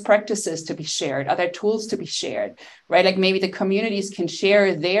there best practices to be shared? Are there tools to be shared, right? Like maybe the communities can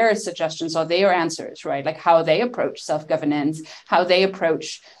share their suggestions or their answers, right? Like how they approach self-governance, how they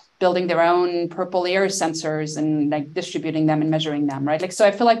approach building their own purple air sensors and like distributing them and measuring them, right? Like, so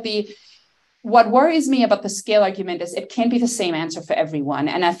I feel like what worries me about the scale argument is it can't be the same answer for everyone.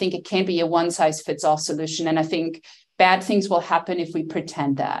 And I think it can't be a one-size-fits-all solution. And I think bad things will happen if we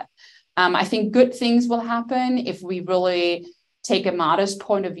pretend that. I think good things will happen if we really take a modest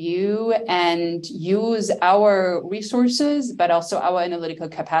point of view and use our resources, but also our analytical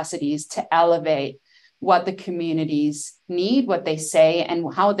capacities to elevate what the communities need, what they say,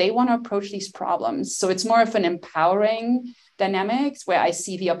 and how they want to approach these problems. So it's more of an empowering dynamics where I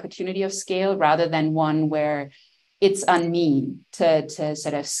see the opportunity of scale rather than one where it's on me to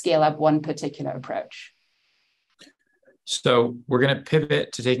sort of scale up one particular approach. So we're going to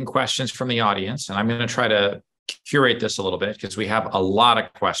pivot to taking questions from the audience, and I'm going to try to curate this a little bit because we have a lot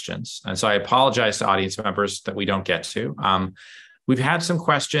of questions. And so I apologize to audience members that we don't get to. We've had some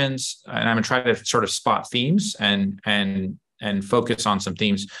questions, and I'm going to try to sort of spot themes and focus on some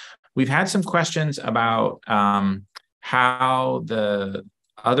themes. We've had some questions about how the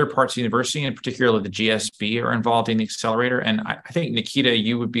other parts of the university, and particularly the GSB, are involved in the accelerator. And I think, Nikita,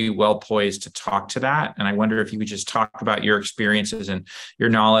 you would be well poised to talk to that. And I wonder if you could just talk about your experiences and your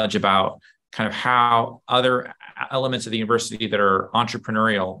knowledge about kind of how other elements of the university that are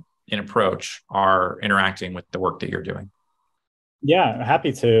entrepreneurial in approach are interacting with the work that you're doing. Yeah,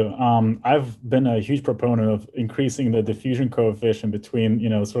 happy to. I've been a huge proponent of increasing the diffusion coefficient between,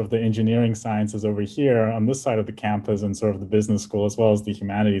 sort of the engineering sciences over here on this side of the campus and sort of the business school, as well as the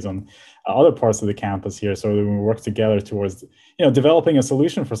humanities on other parts of the campus here, so that we work together towards, developing a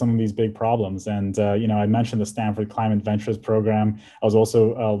solution for some of these big problems. And, I mentioned the Stanford Climate Ventures program. I was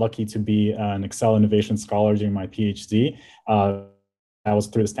also lucky to be an Excel Innovation Scholar during my PhD. That was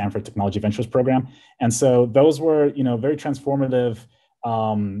through the Stanford Technology Ventures program. And so those were, very transformative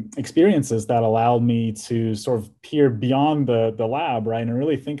experiences that allowed me to sort of peer beyond the lab, right? And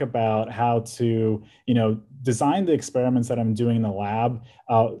really think about how to, design the experiments that I'm doing in the lab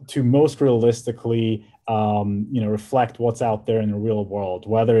to most realistically, reflect what's out there in the real world,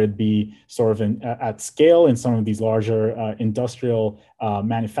 whether it be sort of at scale in some of these larger industrial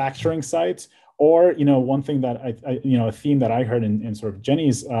manufacturing sites, or, one thing that a theme that I heard in sort of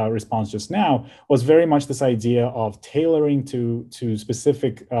Jenny's response just now was very much this idea of tailoring to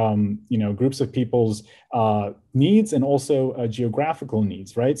specific, groups of people's needs, and also geographical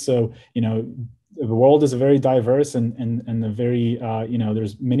needs, right? So, the world is a very diverse and a very,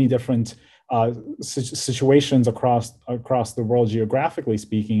 there's many different situations across the world geographically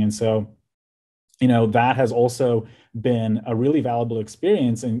speaking. And so, that has also been a really valuable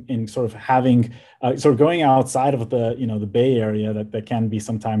experience in sort of having, sort of going outside of the, the Bay Area that can be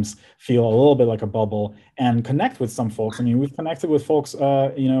sometimes feel a little bit like a bubble, and connect with some folks. I mean, we've connected with folks,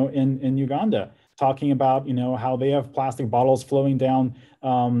 in Uganda, talking about, how they have plastic bottles flowing down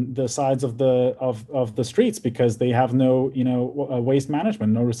the sides of the streets because they have no, waste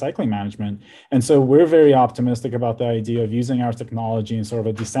management, no recycling management. And so we're very optimistic about the idea of using our technology in sort of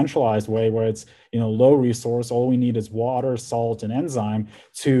a decentralized way where it's, low resource. All we need is water, salt, and enzyme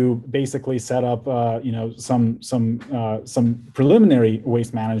to basically set up, some preliminary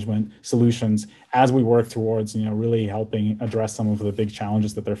waste management solutions as we work towards, really helping address some of the big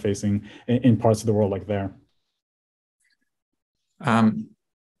challenges that they're facing in parts of the world like there.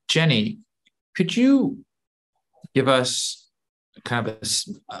 Jenny, could you give us kind of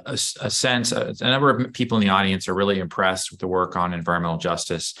a sense? A number of people in the audience are really impressed with the work on environmental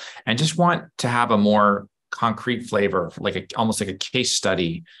justice and just want to have a more concrete flavor, almost like a case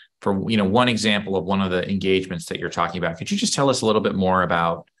study for one example of one of the engagements that you're talking about. Could you just tell us a little bit more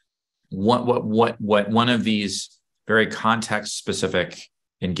about what one of these very context-specific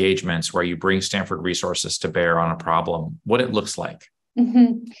engagements where you bring Stanford resources to bear on a problem, what it looks like?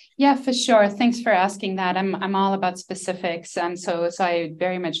 Mm-hmm. Yeah, for sure. Thanks for asking that. I'm all about specifics, so I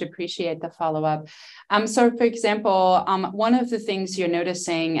very much appreciate the follow-up. So, for example, one of the things you're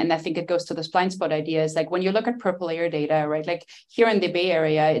noticing, and I think it goes to this blind spot idea, is like when you look at purple air data, right? Like here in the Bay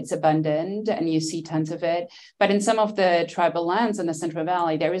Area, it's abundant and you see tons of it, but in some of the tribal lands in the Central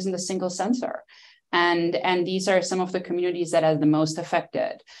Valley, there isn't a single sensor. And these are some of the communities that are the most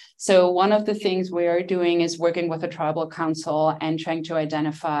affected. So one of the things we are doing is working with a tribal council and trying to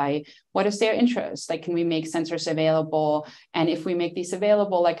identify what is their interest. Like, can we make sensors available? And if we make these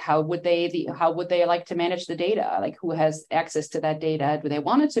available, like how would they like to manage the data? Like, who has access to that data? Do they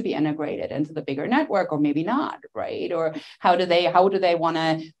want it to be integrated into the bigger network, or maybe not, right? Or how do they want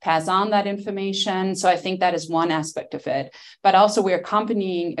to pass on that information? So I think that is one aspect of it. But also we're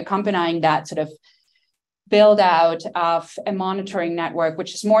accompanying that sort of build out of a monitoring network,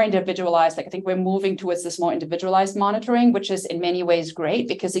 which is more individualized. Like, I think we're moving towards this more individualized monitoring, which is in many ways great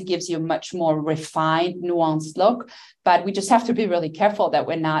because it gives you a much more refined, nuanced look. But we just have to be really careful that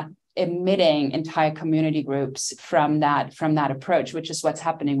we're not emitting entire community groups from that approach, which is what's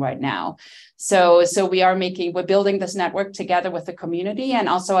happening right now. So we're building this network together with the community and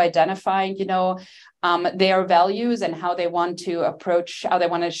also identifying, their values and how they want to approach, how they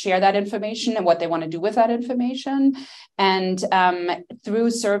want to share that information and what they want to do with that information. And through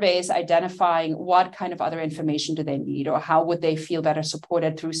surveys, identifying what kind of other information do they need, or how would they feel better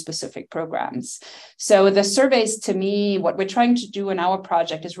supported through specific programs. So the surveys, to me, what we're trying to do in our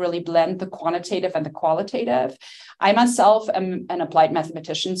project is really blend the quantitative and the qualitative. I myself am an applied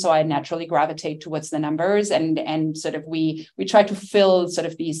mathematician, so I naturally gravitate towards the numbers, and sort of we try to fill sort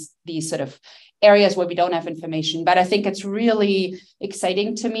of these sort of areas where we don't have information. But I think it's really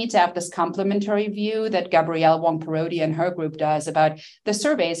exciting to me to have this complementary view that Gabrielle Wong-Parodi and her group does about the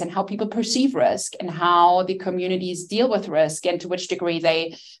surveys and how people perceive risk and how the communities deal with risk and to which degree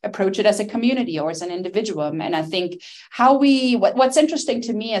they approach it as a community or as an individual. And I think what's interesting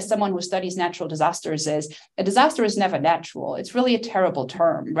to me as someone who studies natural disasters is a disaster is never natural. It's really a terrible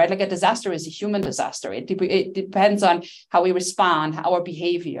term, right? Like a disaster is a human disaster. It depends on how we respond, our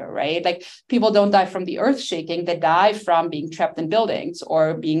behavior, right? Like people don't die from the earth shaking, they die from being trapped in buildings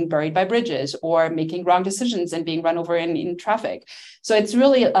or being buried by bridges or making wrong decisions and being run over in traffic. So it's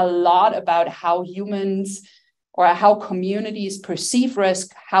really a lot about how humans or how communities perceive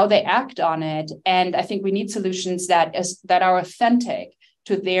risk, how they act on it. And I think we need solutions that are authentic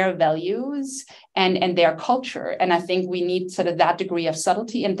to their values and their culture. And I think we need sort of that degree of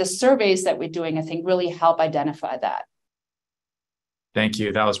subtlety. And the surveys that we're doing, I think, really help identify that. Thank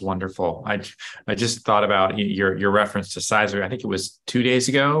you. That was wonderful. I just thought about your reference to Sizer. I think it was 2 days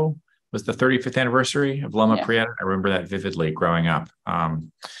ago was the 35th anniversary of Loma Prieta. I remember that vividly growing up.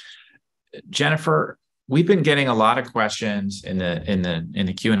 Jennifer, we've been getting a lot of questions in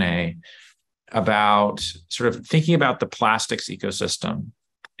the Q&A about sort of thinking about the plastics ecosystem.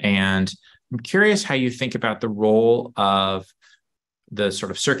 And I'm curious how you think about the role of the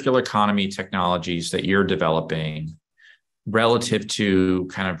sort of circular economy technologies that you're developing relative to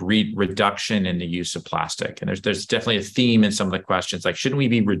kind of reduction in the use of plastic. And there's definitely a theme in some of the questions, like, shouldn't we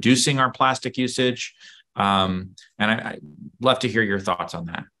be reducing our plastic usage? And I'd love to hear your thoughts on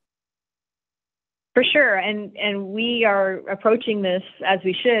that. For sure. And we are approaching this, as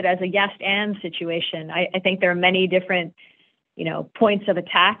we should, as a yes and situation. I think there are many different, points of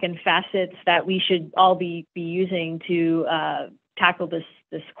attack and facets that we should all be using to tackle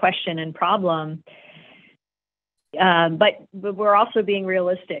this question and problem. But we're also being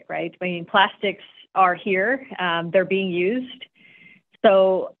realistic, right? I mean, plastics are here, they're being used.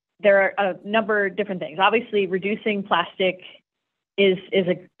 So there are a number of different things. Obviously, reducing plastic is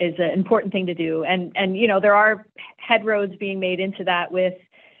an important thing to do. And there are headroads being made into that with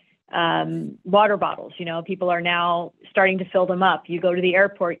water bottles. People are now starting to fill them up. You go to the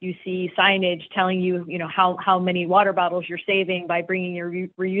airport, you see signage telling you, how many water bottles you're saving by bringing your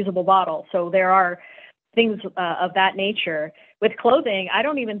reusable bottle. So there are things of that nature. With clothing, I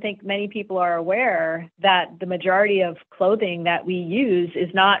don't even think many people are aware that the majority of clothing that we use is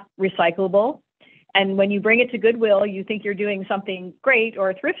not recyclable. And when you bring it to Goodwill, you think you're doing something great, or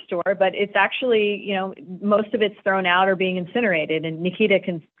a thrift store, but it's actually, most of it's thrown out or being incinerated. And Nikita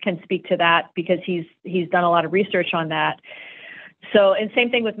can speak to that because he's done a lot of research on that. So, and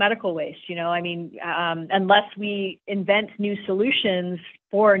same thing with medical waste, unless we invent new solutions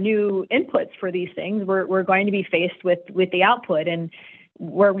for new inputs for these things, we're going to be faced with the output. And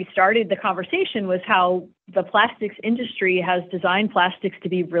where we started the conversation was how the plastics industry has designed plastics to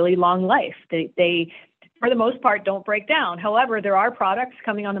be really long life. They for the most part, don't break down. However, there are products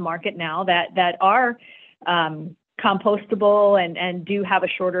coming on the market now that are compostable and do have a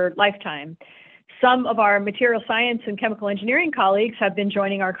shorter lifetime. Some of our material science and chemical engineering colleagues have been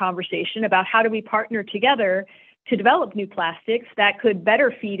joining our conversation about how do we partner together to develop new plastics that could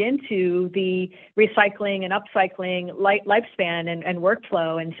better feed into the recycling and upcycling lifespan and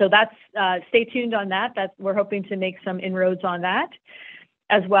workflow. And so that's, stay tuned on that. We're hoping to make some inroads on that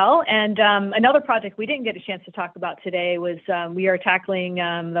as well. And another project we didn't get a chance to talk about today was we are tackling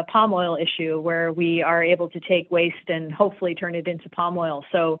the palm oil issue, where we are able to take waste and hopefully turn it into palm oil.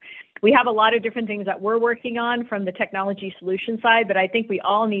 So we have a lot of different things that we're working on from the technology solution side, but I think we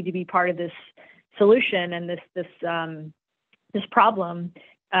all need to be part of this solution and this problem.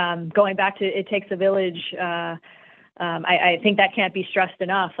 Going back to it takes a village, I think that can't be stressed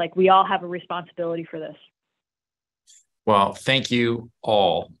enough. Like, we all have a responsibility for this. Well, thank you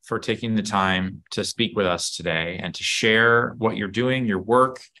all for taking the time to speak with us today and to share what you're doing, your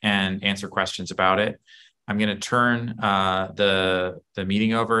work, and answer questions about it. I'm going to turn the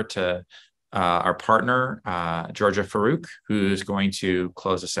meeting over to our partner, Georgia Farouk, who's going to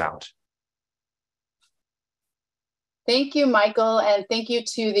close us out. Thank you, Michael, and thank you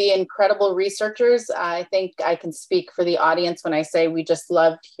to the incredible researchers. I think I can speak for the audience when I say we just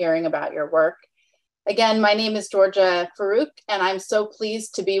loved hearing about your work. Again, my name is Georgia Farouk, and I'm so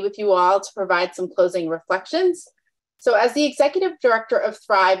pleased to be with you all to provide some closing reflections. So as the Executive Director of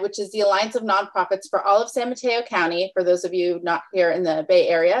Thrive, which is the Alliance of Nonprofits for all of San Mateo County, for those of you not here in the Bay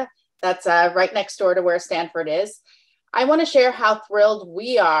Area, that's right next door to where Stanford is, I want to share how thrilled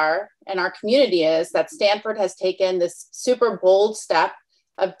we are and our community is that Stanford has taken this super bold step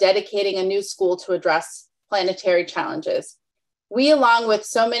of dedicating a new school to address planetary challenges. We, along with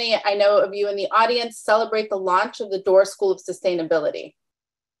so many I know of you in the audience, celebrate the launch of the Dorr School of Sustainability.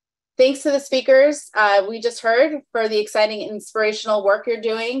 Thanks to the speakers we just heard for the exciting inspirational work you're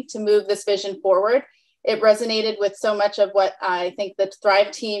doing to move this vision forward. It resonated with so much of what I think the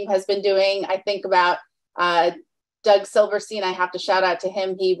Thrive team has been doing. I think about Doug Silverstein. I have to shout out to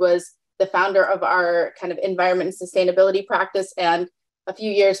him. He was the founder of our kind of environment and sustainability practice. And a few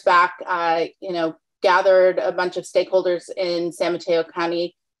years back, gathered a bunch of stakeholders in San Mateo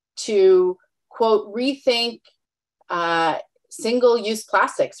County to, quote, rethink single-use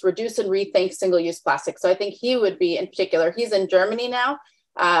plastics, reduce and rethink single-use plastics. So I think he would be in particular, he's in Germany now,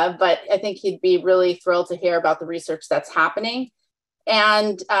 but I think he'd be really thrilled to hear about the research that's happening.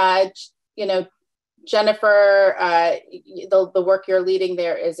 And, Jennifer, the work you're leading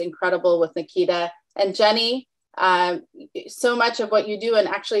there is incredible with Nikita. And Jenny, so much of what you do, and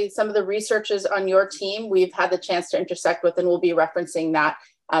actually some of the researchers on your team, we've had the chance to intersect with, and we'll be referencing that.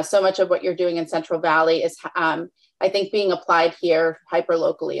 So much of what you're doing in Central Valley is, I think, being applied here hyper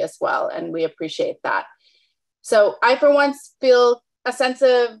locally as well, and we appreciate that. So I, for once, feel a sense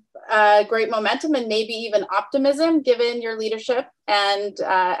of great momentum and maybe even optimism given your leadership. And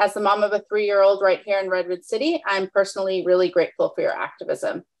as the mom of a 3-year-old right here in Redwood City, I'm personally really grateful for your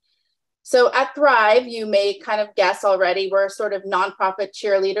activism. So at Thrive, you may kind of guess already, we're sort of nonprofit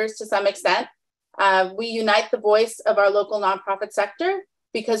cheerleaders to some extent. We unite the voice of our local nonprofit sector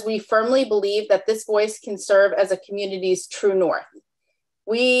because we firmly believe that this voice can serve as a community's true north.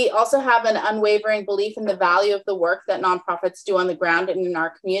 We also have an unwavering belief in the value of the work that nonprofits do on the ground and in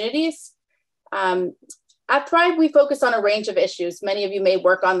our communities. At Thrive, we focus on a range of issues. Many of you may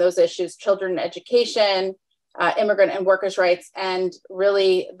work on those issues: children education, immigrant and workers' rights, and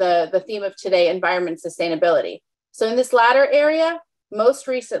really the theme of today, environment sustainability. So in this latter area, most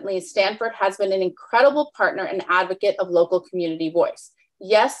recently, Stanford has been an incredible partner and advocate of local community voice.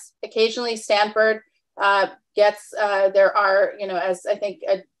 Yes, occasionally Stanford there are, as I think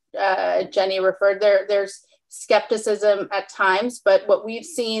Jenny referred, there's skepticism at times, but what we've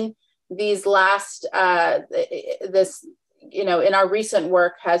seen these last, in our recent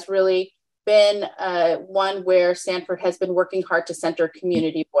work has really been one where Stanford has been working hard to center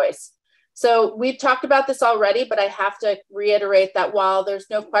community voice. So we've talked about this already, but I have to reiterate that while there's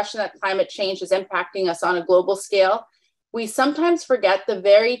no question that climate change is impacting us on a global scale, we sometimes forget the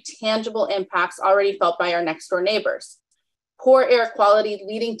very tangible impacts already felt by our next door neighbors. Poor air quality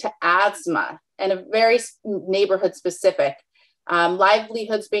leading to asthma, and a very neighborhood specific,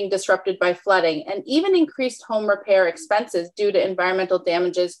 livelihoods being disrupted by flooding, and even increased home repair expenses due to environmental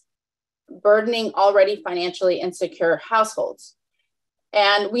damages burdening already financially insecure households.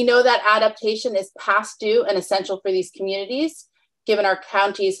 And we know that adaptation is past due and essential for these communities, given our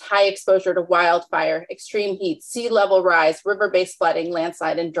county's high exposure to wildfire, extreme heat, sea level rise, river-based flooding,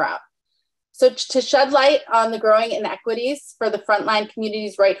 landslide, and drought. So to shed light on the growing inequities for the frontline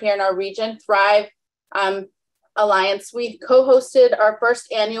communities right here in our region, Thrive Alliance, we co-hosted our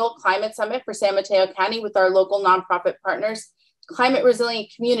first annual climate summit for San Mateo County with our local nonprofit partners, Climate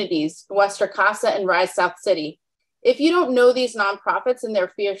Resilient Communities, West Casa and Rise South City. If you don't know these nonprofits and their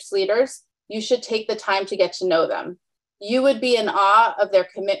fierce leaders, you should take the time to get to know them. You would be in awe of their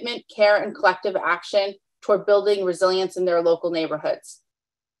commitment, care, and collective action toward building resilience in their local neighborhoods.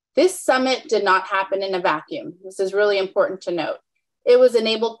 This summit did not happen in a vacuum. This is really important to note. It was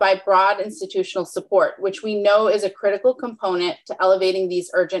enabled by broad institutional support, which we know is a critical component to elevating these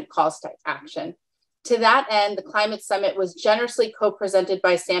urgent calls to action. To that end, the Climate Summit was generously co-presented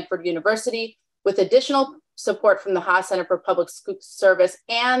by Stanford University with additional support from the Haas Center for Public Service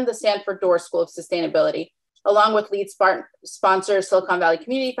and the Stanford Dorr School of Sustainability, along with lead sponsors Silicon Valley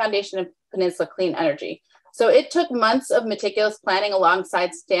Community Foundation and Peninsula Clean Energy. So it took months of meticulous planning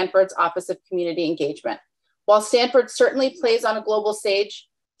alongside Stanford's Office of Community Engagement. While Stanford certainly plays on a global stage,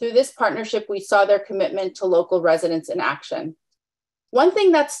 through this partnership, we saw their commitment to local residents in action. One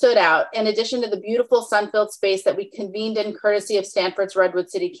thing that stood out, in addition to the beautiful sun-filled space that we convened in courtesy of Stanford's Redwood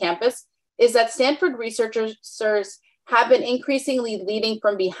City campus, is that Stanford researchers have been increasingly leading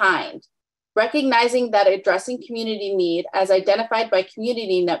from behind, recognizing that addressing community need as identified by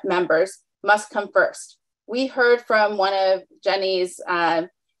community members must come first. We heard from one of Jenny's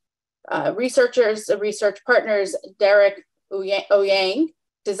research partners, Derek Oyang,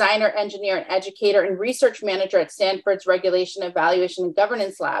 designer, engineer, and educator and research manager at Stanford's Regulation, Evaluation, and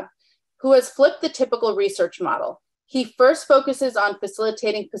Governance Lab, who has flipped the typical research model. He first focuses on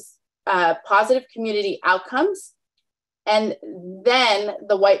facilitating positive community outcomes, and then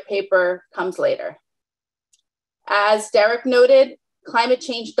the white paper comes later. As Derek noted, climate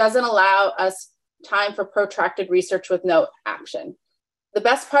change doesn't allow us time for protracted research with no action. The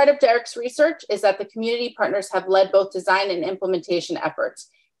best part of Derek's research is that the community partners have led both design and implementation efforts.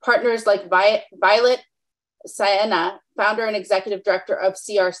 Partners like Violet Siena, founder and executive director of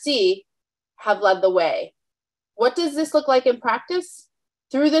CRC, have led the way. What does this look like in practice?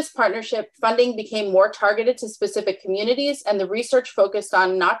 Through this partnership, funding became more targeted to specific communities, and the research focused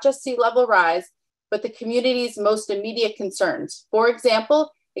on not just sea level rise, but the community's most immediate concerns. For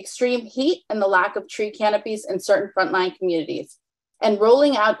example, extreme heat and the lack of tree canopies in certain frontline communities. And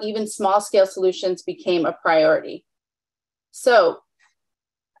rolling out even small scale solutions became a priority. So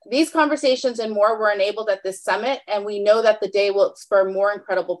these conversations and more were enabled at this summit, and we know that the day will spur more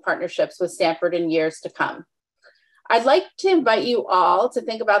incredible partnerships with Stanford in years to come. I'd like to invite you all to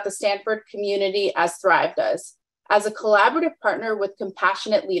think about the Stanford community as Thrive does, as a collaborative partner with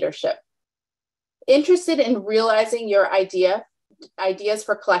compassionate leadership, interested in realizing your ideas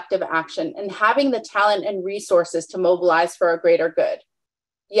for collective action and having the talent and resources to mobilize for a greater good.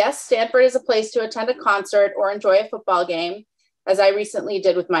 Yes, Stanford is a place to attend a concert or enjoy a football game, as I recently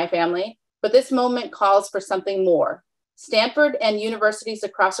did with my family, but this moment calls for something more. Stanford and universities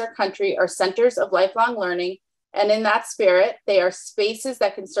across our country are centers of lifelong learning, and in that spirit, they are spaces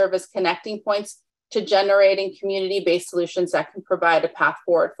that can serve as connecting points to generating community-based solutions that can provide a path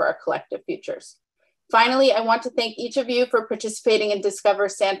forward for our collective futures. Finally, I want to thank each of you for participating in Discover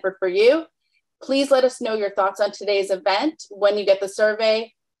Stanford for You. Please let us know your thoughts on today's event. When you get the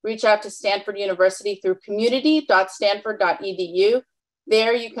survey, reach out to Stanford University through community.stanford.edu.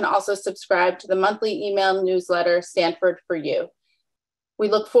 There you can also subscribe to the monthly email newsletter, Stanford for You. We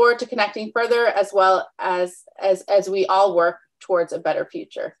look forward to connecting further as well as we all work towards a better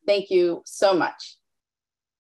future. Thank you so much.